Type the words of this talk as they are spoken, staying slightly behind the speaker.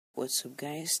What's up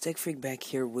guys, Tech Freak back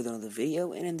here with another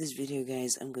video, and in this video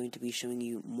guys I'm going to be showing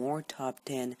you more top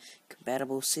 10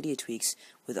 compatible Cydia tweaks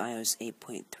with iOS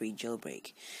 8.3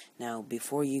 jailbreak. Now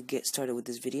before you get started with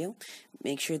this video,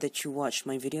 make sure that you watch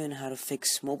my video on how to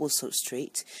fix mobile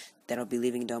substrate that I'll be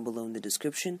leaving down below in the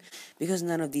description, because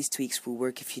none of these tweaks will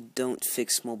work if you don't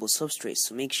fix mobile substrate.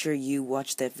 So make sure you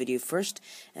watch that video first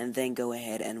and then go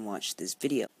ahead and watch this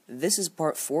video. This is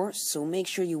part 4, so make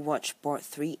sure you watch part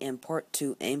 3 and part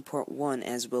 2 and part 1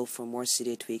 as well for more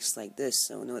Cydia tweaks like this.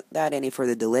 So without any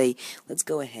further delay, let's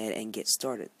go ahead and get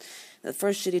started. The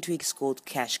first Cydia tweak is called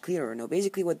Cache Clearer. Now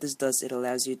basically what this does, it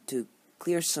allows you to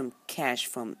clear some cache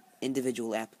from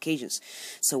individual applications.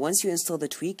 So once you install the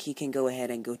tweak, you can go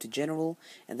ahead and go to General,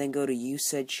 and then go to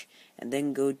Usage, and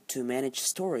then go to Manage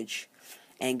Storage,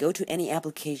 and go to any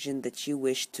application that you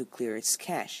wish to clear its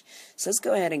cache. So let's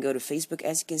go ahead and go to Facebook.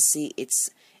 As you can see, its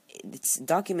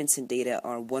documents and data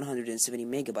are 170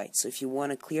 megabytes. So if you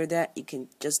want to clear that, you can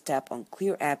just tap on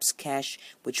ClearAppsCache,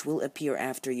 which will appear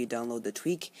after you download the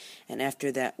tweak. And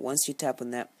after that, once you tap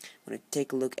on that, I'm going to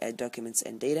take a look at documents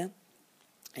and data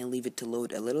and leave it to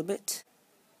load a little bit.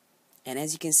 And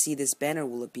as you can see, this banner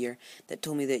will appear that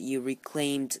told me that you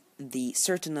reclaimed the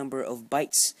certain number of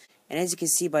bytes. And as you can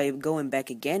see, by going back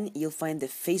again, you'll find that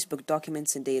Facebook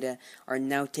documents and data are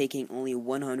now taking only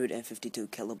 152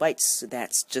 kilobytes. So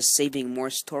that's just saving more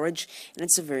storage, and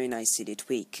it's a very nice Cydia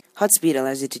tweak. HotSpeed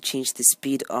allows you to change the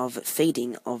speed of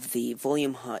fading of the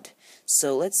volume HUD.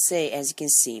 So let's say, as you can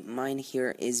see, mine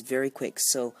here is very quick.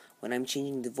 So when I'm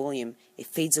changing the volume, it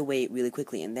fades away really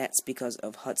quickly, and that's because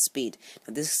of HotSpeed.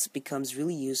 Now this becomes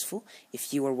really useful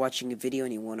if you are watching a video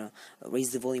and you want to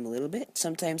raise the volume a little bit.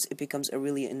 Sometimes it becomes a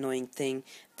really annoying thing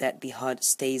that the HUD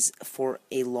stays for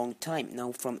a long time.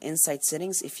 Now from inside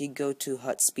settings, if you go to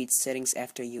HotSpeed settings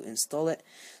after you install it,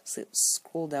 so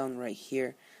scroll down right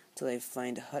here till I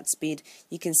find HotSpeed,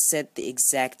 you can set the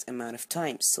exact amount of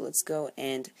time. So let's go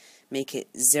and make it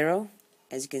 0.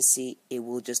 As you can see, it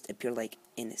will just appear like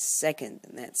in a second,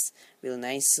 and that's really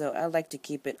nice. So I like to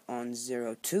keep it on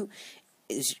 0 too,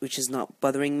 which is not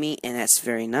bothering me, and that's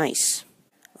very nice.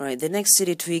 Alright, the next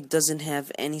Cydia tweak doesn't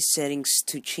have any settings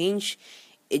to change.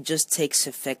 It just takes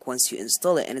effect once you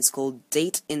install it, and it's called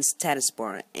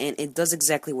DateInStatusBar, and it does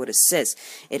exactly what it says.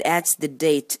 It adds the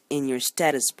date in your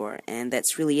status bar, and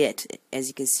that's really it. As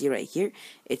you can see right here,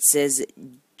 it says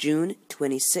June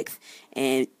 26th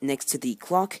and next to the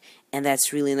clock, and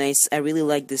that's really nice. I really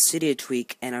like this Cydia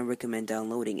tweak, and I recommend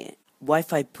downloading it.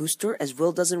 Wi-Fi booster as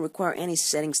well doesn't require any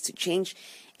settings to change.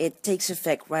 It takes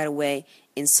effect right away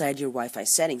inside your Wi-Fi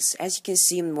settings. As you can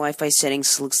see, Wi-Fi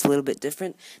settings looks a little bit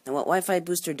different. Now what Wi-Fi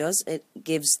booster does, it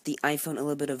gives the iPhone a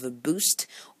little bit of a boost,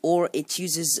 or it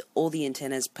uses all the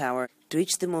antenna's power to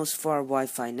reach the most far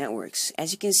Wi-Fi networks.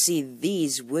 As you can see,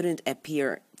 these wouldn't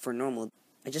appear for normal.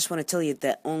 I just want to tell you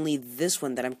that only this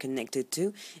one that I'm connected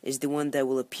to is the one that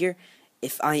will appear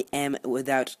if I am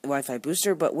without Wi-Fi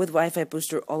booster, but with Wi-Fi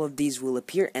booster all of these will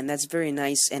appear, and that's very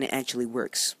nice, and it actually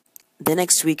works. The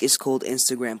next tweak is called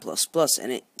Instagram++,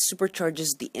 and it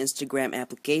supercharges the Instagram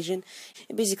application.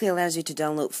 It basically allows you to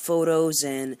download photos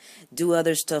and do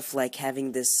other stuff like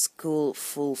having this cool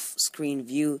full screen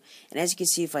view. And as you can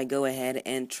see, if I go ahead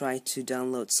and try to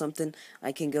download something,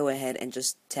 I can go ahead and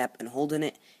just tap and hold on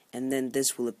it, and then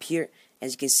this will appear.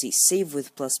 As you can see, save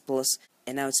with ++,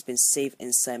 and now it's been saved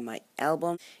inside my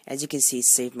album. As you can see,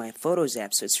 save my photos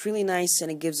app, so it's really nice, and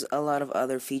it gives a lot of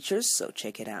other features, so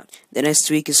check it out. The next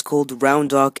tweak is called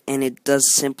Round Dock, and it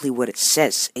does simply what it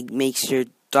says. It makes your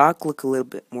dock look a little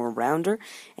bit more rounder.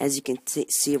 As you can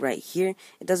see right here,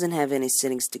 it doesn't have any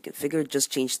settings to configure,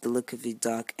 just change the look of the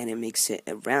dock and it makes it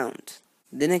a round.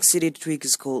 The next Cydia tweak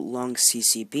is called Long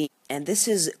CCP, and this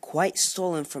is quite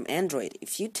stolen from Android.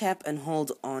 If you tap and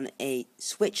hold on a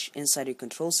switch inside your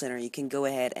control center, you can go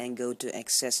ahead and go to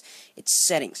access its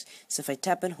settings. So if I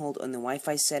tap and hold on the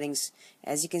Wi-Fi settings,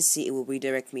 as you can see, it will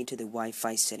redirect me to the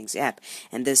Wi-Fi settings app.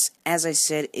 And this, as I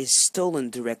said, is stolen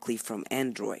directly from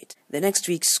Android. The next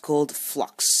tweak is called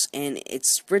Flux, and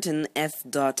it's written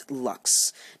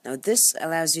f.lux. Now this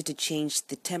allows you to change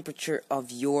the temperature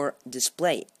of your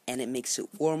display, and it makes it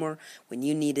warmer when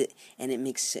you need it, and it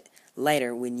makes it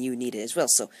lighter when you need it as well.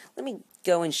 So let me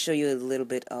go and show you a little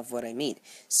bit of what I mean.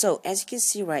 So as you can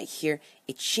see right here,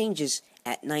 it changes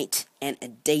at night and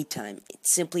at daytime. It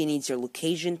simply needs your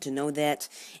location to know that,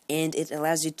 and it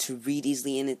allows you to read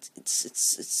easily, and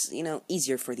it's you know,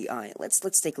 easier for the eye. Let's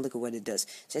take a look at what it does.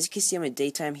 So as you can see, I'm at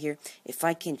daytime here. If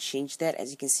I can change that,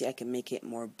 as you can see, I can make it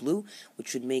more blue,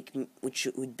 which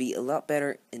would be a lot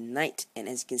better in night. And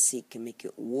as you can see, it can make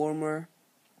it warmer.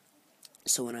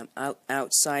 So when I'm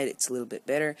outside, it's a little bit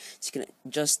better. So you can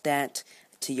adjust that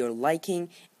to your liking,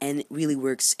 and it really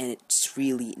works, and it's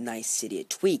really nice Cydia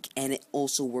tweak, and it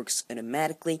also works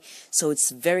automatically, so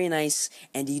it's very nice,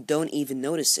 and you don't even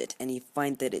notice it, and you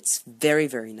find that it's very,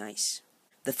 very nice.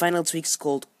 The final tweak is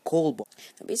called Coalbook.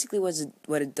 Now basically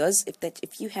what it does,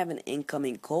 if you have an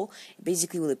incoming call, it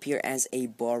basically will appear as a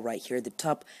bar right here at the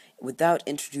top without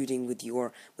introducing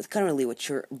with currently what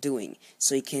you're doing.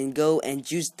 So you can go and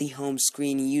use the home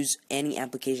screen, use any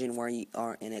application where you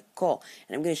are in a call.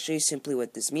 And I'm going to show you simply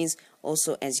what this means.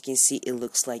 Also, as you can see, it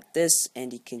looks like this,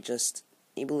 and you can just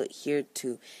enable it here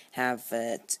to have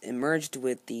it merged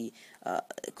with the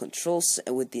controls,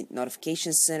 with the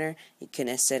notification center. You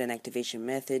can set an activation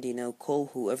method, call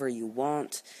whoever you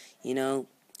want,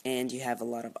 and you have a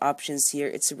lot of options here.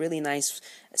 It's a really nice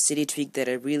Cydia tweak that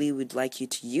I really would like you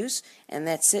to use. And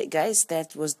that's it, guys.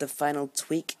 That was the final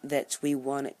tweak that we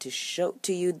wanted to show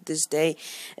to you this day.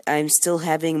 I'm still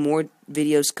having more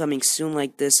videos coming soon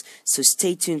like this, so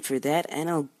stay tuned for that, and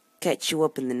I'll catch you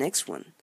up in the next one.